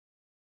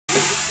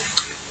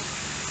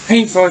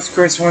Hey folks,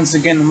 Chris once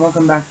again, and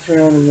welcome back to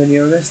another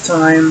video. This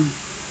time,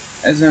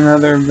 as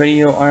another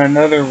video on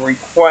another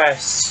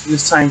request.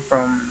 This time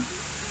from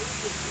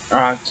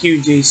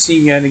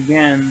QJC yet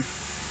again,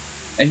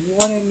 and he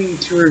wanted me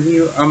to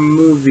review a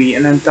movie,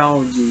 an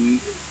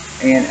anthology,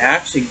 and I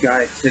actually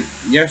got it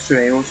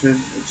yesterday, which you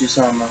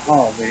saw in the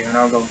haul video, and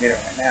I'll go get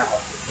it right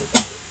now.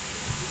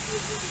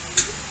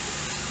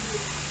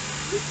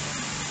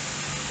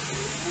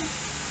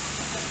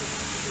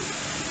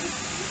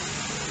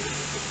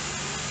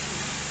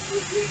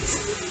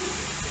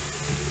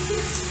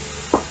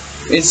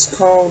 It's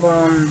called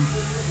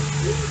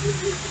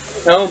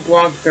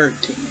hellblock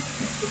 13,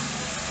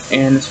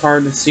 and it's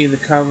hard to see the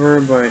cover,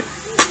 but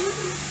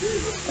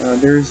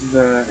there's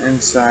the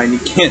inside. You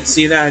can't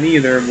see that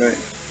either, but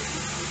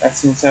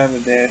that's inside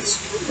the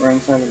disc, or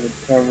inside of the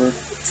cover.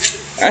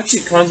 It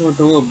actually comes with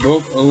a little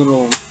book, a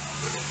little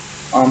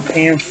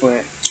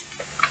pamphlet,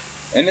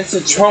 and it's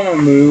a trauma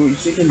movie.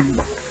 So you can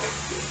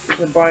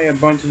buy a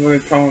bunch of other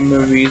trauma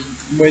movies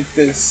with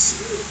this.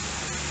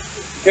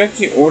 You can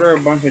actually order a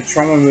bunch of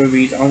trauma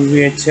movies on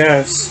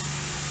VHS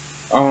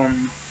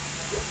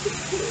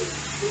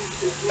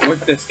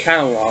with this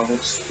catalog,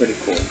 which is pretty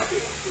cool.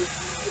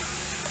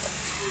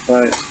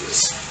 But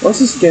let's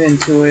just get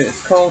into it.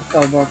 It's called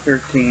hellblock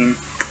 13.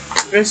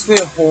 It's basically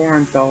a horror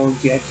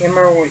anthology. I can't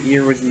remember what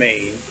year it was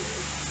made,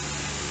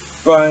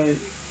 but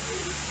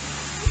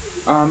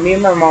me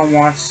and my mom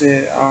watched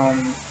it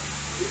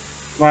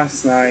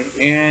last night,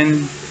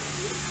 and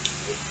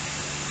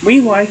we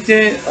liked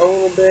it a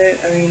little bit.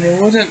 I mean, it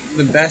wasn't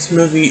the best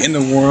movie in the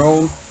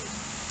world.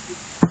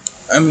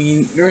 I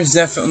mean, there's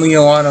definitely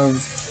a lot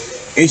of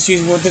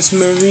issues with this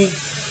movie.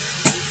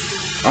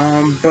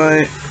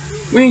 But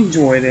we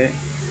enjoyed it.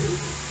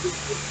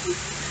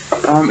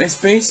 It's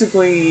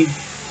basically...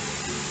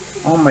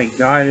 Oh my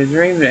god, is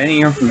there even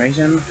any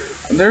information?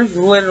 There's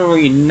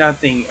literally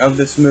nothing of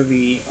this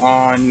movie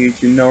on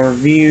YouTube. No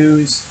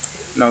reviews,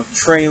 no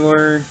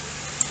trailer,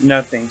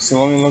 nothing.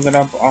 So let me look it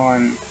up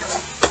on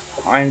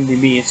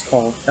IMDb. It's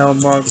called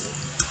hellblock.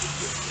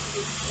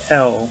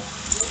 Hell.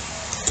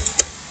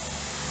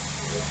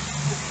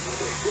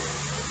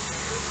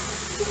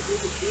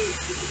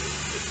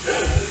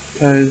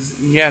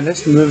 Because, yeah,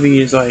 this movie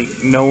is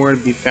like nowhere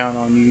to be found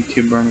on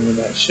YouTube or any of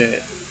that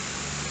shit.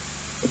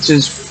 Which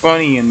is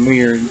funny and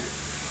weird.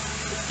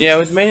 Yeah, it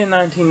was made in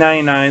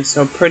 1999,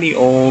 so pretty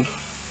old.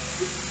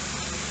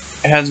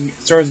 It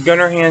stars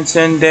Gunnar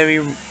Hansen,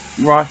 Debbie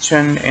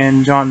Rochon,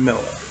 and John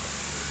Miller.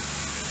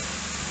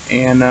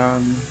 And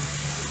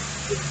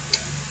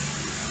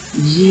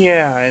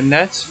yeah, and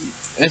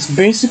it's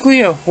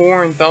basically a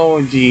horror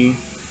anthology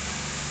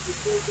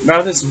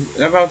about this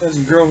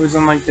girl who's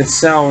in like the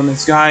cell, and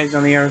this guy's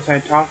on the other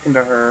side talking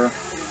to her.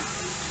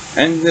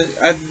 And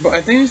I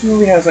think this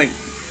movie has like,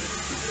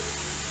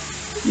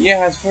 yeah,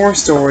 it has 4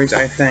 stories,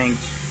 I think.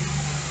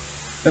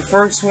 The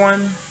first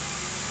one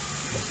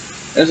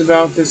is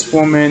about this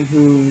woman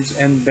who's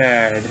in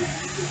bed,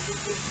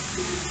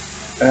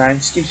 and I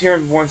just keep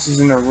hearing voices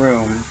in the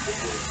room.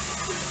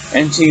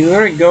 And she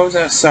literally goes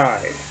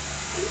outside.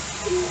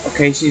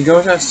 Okay, she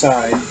goes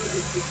outside,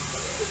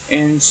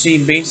 and she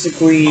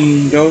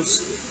basically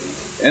goes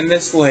in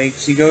this lake.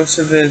 She goes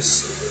to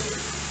this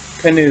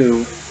canoe,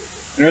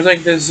 and there's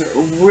like this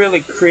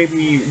really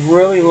creepy,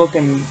 really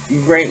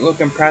great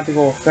looking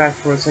practical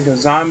effect where it's like a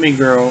zombie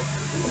girl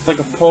with like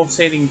a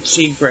pulsating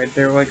cheek right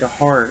there, like a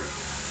heart.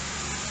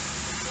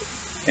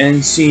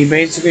 And she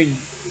basically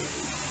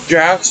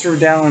drags her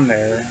down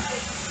there.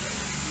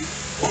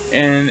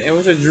 And it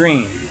was a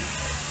dream.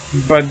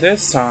 But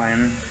this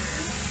time,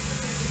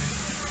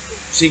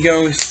 she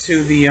goes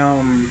to the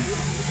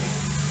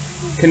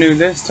canoe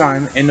this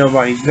time, and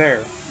nobody's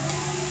there.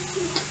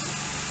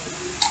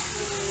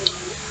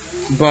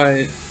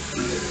 But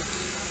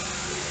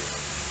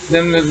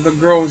then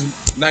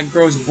that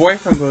girl's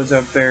boyfriend goes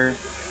up there,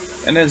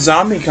 and a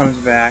zombie comes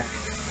back,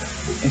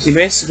 and she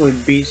basically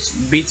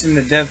beats him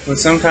to death with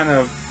some kind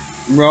of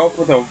rope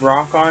with a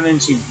rock on it,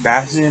 and she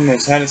bashes it in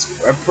his head. It's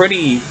a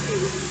pretty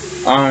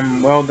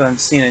well done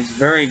scene. It's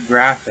very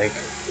graphic.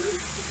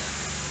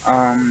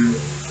 And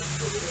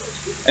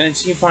then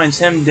she finds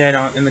him dead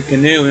in the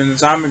canoe, and the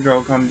zombie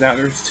girl comes out.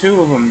 There's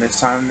 2 of them this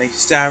time, and they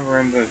stab her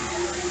in the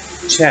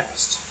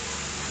chest.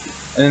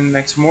 And the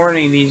next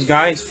morning, these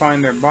guys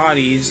find their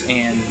bodies,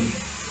 and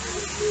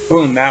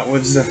boom, that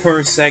was the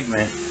first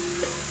segment.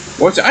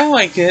 Which, I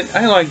liked it.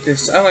 I like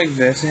this.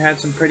 It had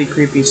some pretty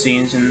creepy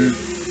scenes, and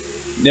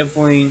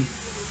definitely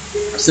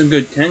some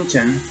good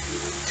tension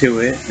to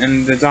it.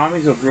 And the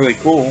zombies look really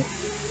cool.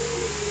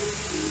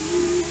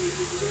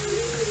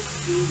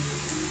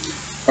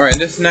 Alright,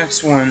 this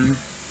next one,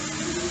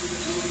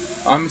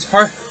 it's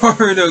hard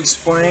to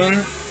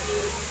explain.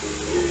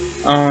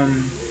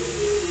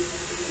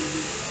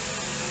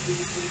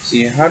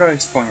 See, how do I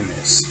explain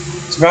this?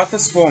 It's about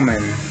this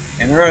woman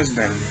and her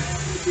husband.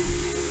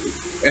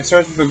 It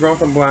starts with the girl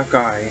with a black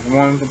eye, the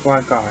one with the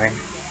black eye,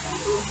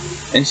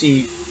 and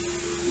she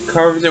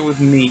covers it with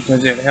meat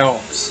because it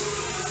helps.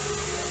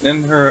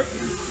 Then her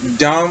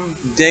dumb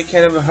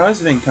dickhead of a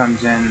husband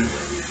comes in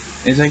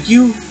It's like,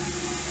 you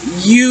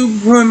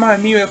ruined my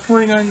meal by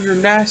putting on your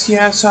nasty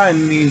ass side,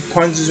 and he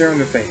punches her in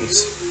the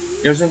face.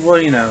 Doesn't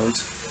bloody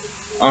nose.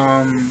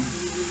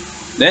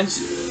 Then,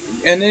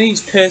 and then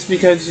he's pissed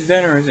because his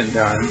dinner isn't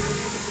done.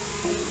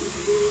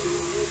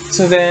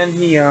 So then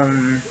he,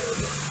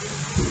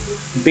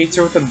 beats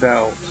her with a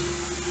belt.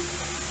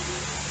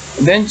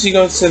 Then she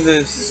goes to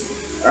this,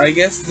 I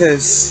guess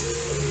this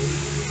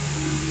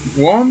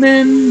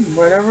woman,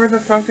 whatever the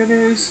fuck it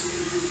is.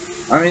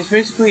 I mean, it's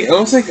basically, it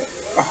looks like,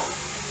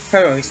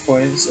 how do I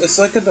explain it? It's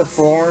like a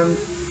deformed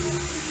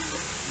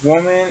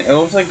woman. It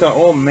looks like an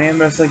old man,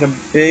 but it's like a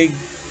big,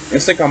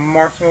 it's like a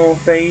marshmallow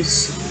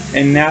face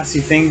and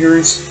nasty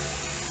fingers.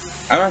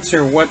 I'm not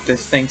sure what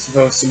this thing's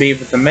supposed to be,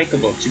 but the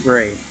makeup looks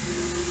great.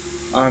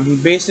 He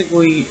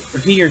basically,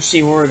 he or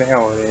she, where the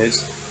hell it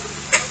is,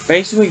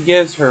 basically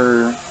gives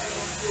her,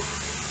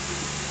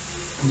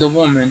 the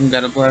woman who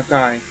got a black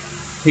eye,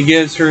 he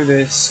gives her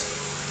this,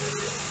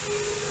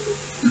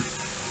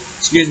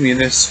 excuse me,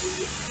 this,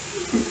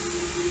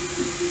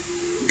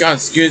 God,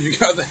 excuse me,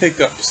 got the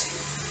hiccups.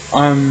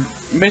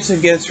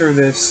 Basically gives her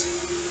this,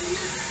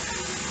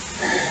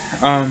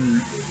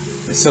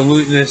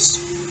 this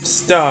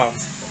stuff.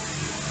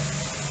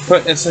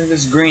 It's like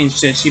this green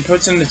shit. She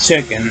puts in the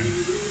chicken,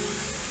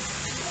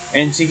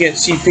 and she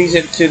feeds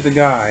it to the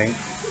guy,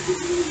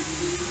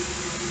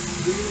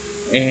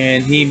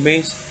 and the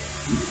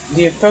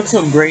effects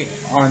look great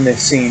on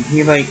this scene.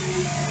 He like,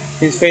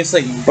 his face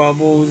like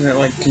bubbles and it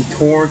like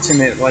contorts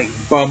and it like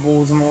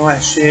bubbles and all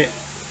that shit.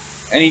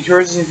 And he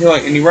turns into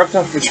like, and he rips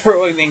off his shirt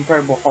like the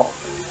Incredible Hulk.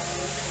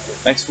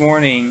 Next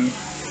morning,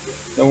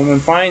 the woman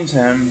finds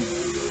him,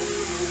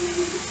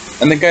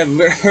 and the guy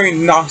literally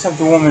knocks up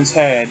the woman's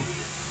head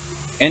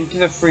into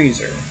the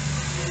freezer.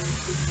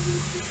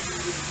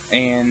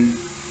 And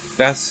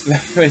that's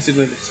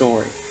basically the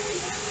story.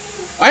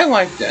 I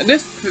liked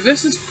this.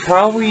 This is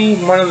probably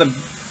one of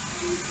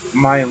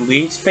my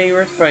least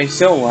favorites, but I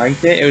still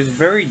liked it. It was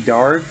very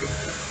dark.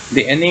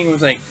 The ending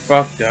was like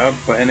fucked up,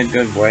 but in a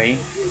good way.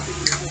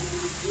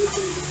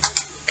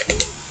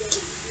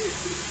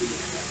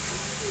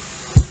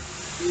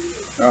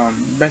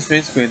 That's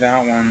basically that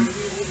one.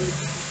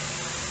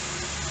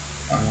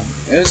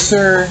 Is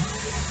there?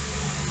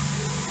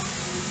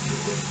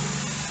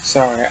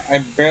 Sorry, I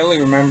barely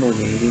remember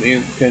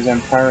these because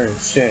I'm tired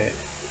of shit.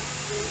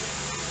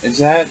 Is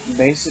that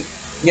basic?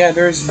 Yeah,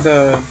 there's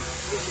I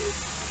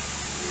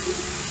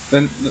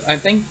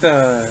think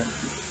yeah,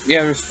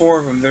 there's 4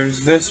 of them.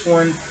 There's this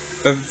one,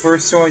 the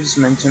first one I just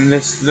mentioned,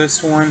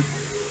 this one,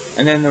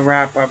 and then the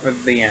wrap up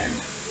at the end.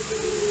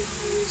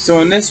 So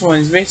in this one,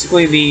 it's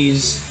basically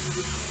these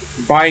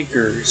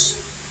bikers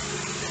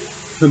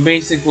who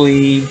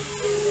basically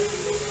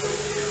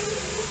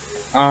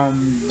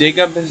dig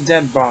up this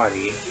dead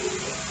body,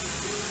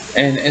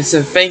 and it's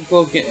a fake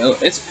looking,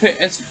 it's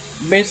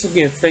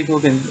basically a fake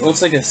looking, it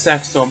looks like a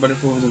sex doll, but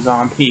if it was a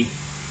zombie,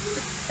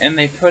 and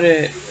they put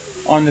it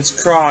on this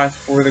cross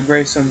where the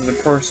gravestone of the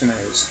person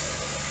is,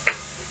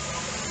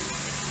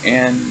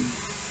 and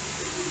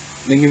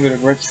they give it a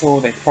ritual,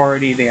 they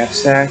party, they have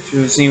sex.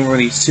 There's a scene where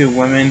these 2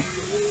 women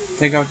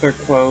take off their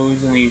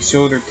clothes and they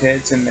show their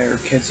tits and they're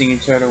kissing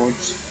each other,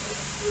 which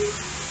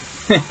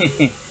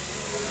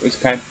was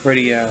kind of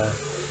pretty,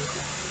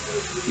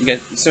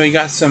 you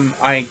got some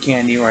eye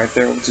candy right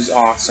there, which is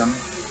awesome.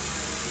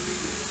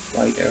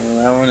 Like,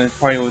 I want to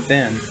party with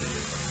them.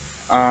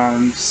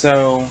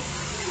 So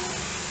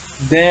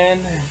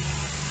then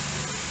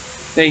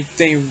they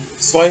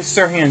slice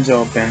their hands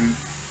open,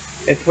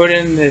 they put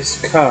in this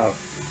cup,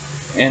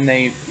 and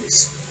they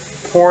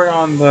pour it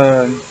on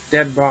the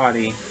dead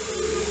body.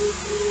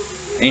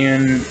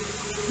 And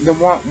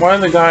one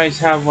of the guys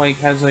has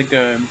like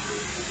a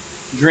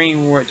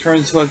dream where it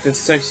turns to like this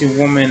sexy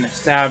woman that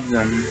stabs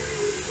him,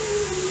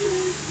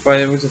 but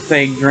it was a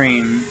fake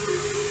dream.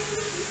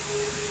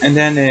 And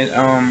then it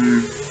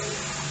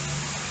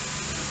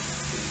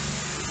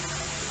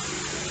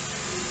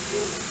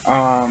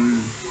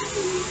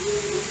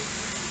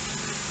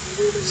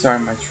sorry,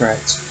 my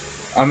Tourette's.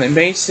 It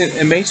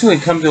basically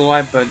comes to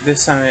life, but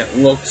this time it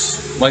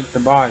looks like the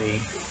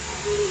body.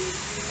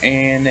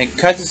 And it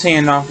cuts his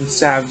hand off and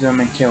stabs him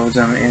and kills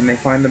him, and they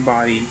find the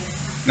body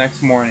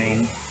next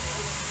morning.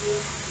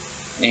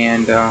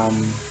 And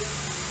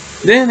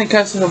then it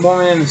cuts to the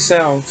woman in the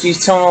cell.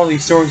 She's telling all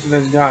these stories to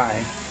this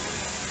guy.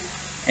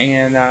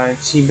 And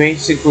she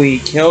basically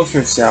kills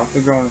herself,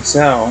 the girl in the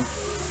cell.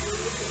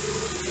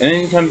 And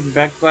then he comes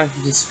back to life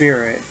with the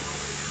spirit.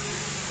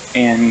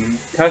 And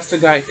cuts the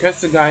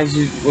guys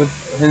with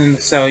him in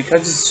the cell.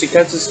 She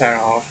cuts his head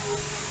off.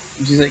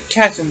 And she's like,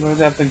 catch him, throws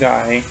at the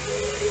guy.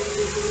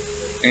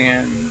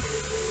 And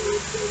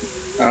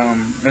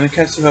it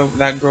cuts to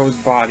that girl's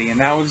body,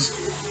 and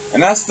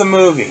that's the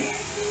movie.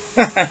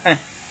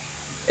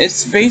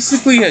 It's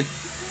basically a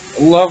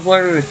love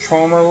letter to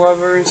trauma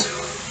lovers,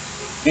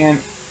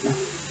 and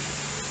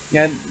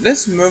yeah,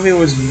 this movie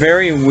was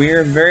very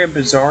weird, very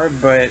bizarre,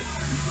 but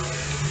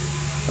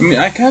I mean,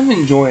 I kind of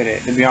enjoyed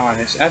it, to be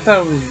honest. I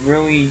thought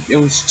it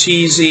was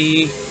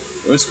cheesy.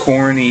 It was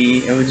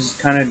corny. It was just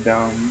kind of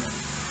dumb.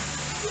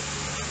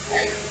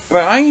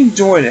 But I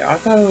enjoyed it. I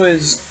thought it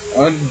was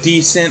a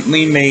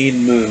decently made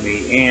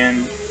movie.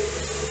 And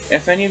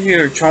if any of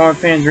you are trauma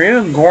fans or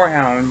even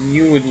gorehounds,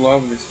 you would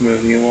love this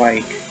movie.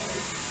 Like,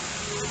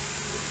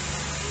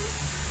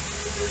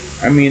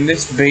 I mean,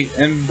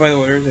 and by the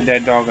way, there's a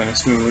dead dog on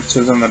this movie, which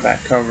was on the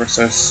back cover,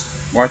 so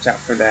watch out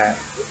for that.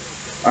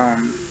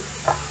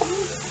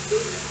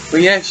 But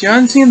yeah, if you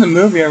haven't seen the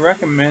movie, I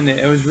recommend it.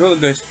 It was really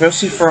good,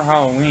 especially for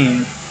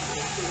Halloween.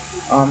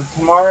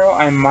 Tomorrow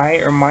I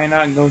might or might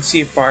not go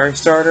see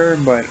Firestarter,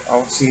 but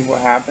I'll see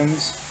what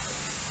happens.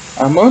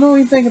 What do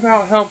you think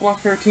about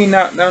Hellblock 13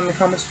 down in the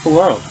comments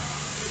below?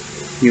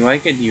 Do you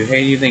like it? Do you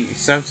hate it? Do you think it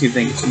sucks? Do you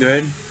think it's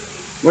good?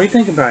 What do you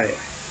think about it?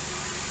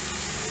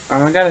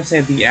 I gotta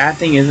say, the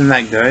acting isn't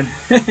that good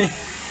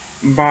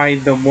by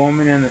the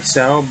woman in the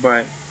cell,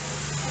 but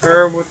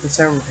her with the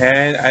severed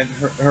head,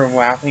 her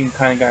laughing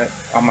kind of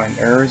got on my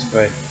nerves,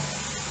 but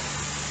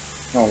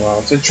oh well,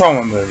 it's a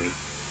trauma movie.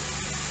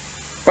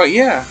 But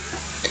yeah,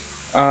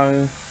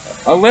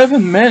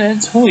 11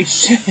 minutes, holy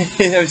shit,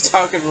 I was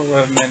talking for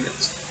 11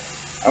 minutes.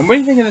 What do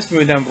you think of this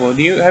movie down below?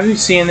 Have you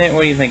seen it?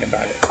 What do you think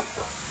about it?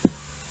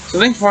 So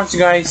thanks for watching,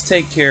 guys.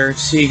 Take care.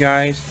 See you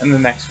guys in the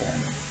next one.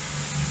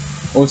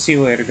 We'll see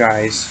you later,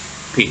 guys.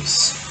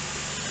 Peace.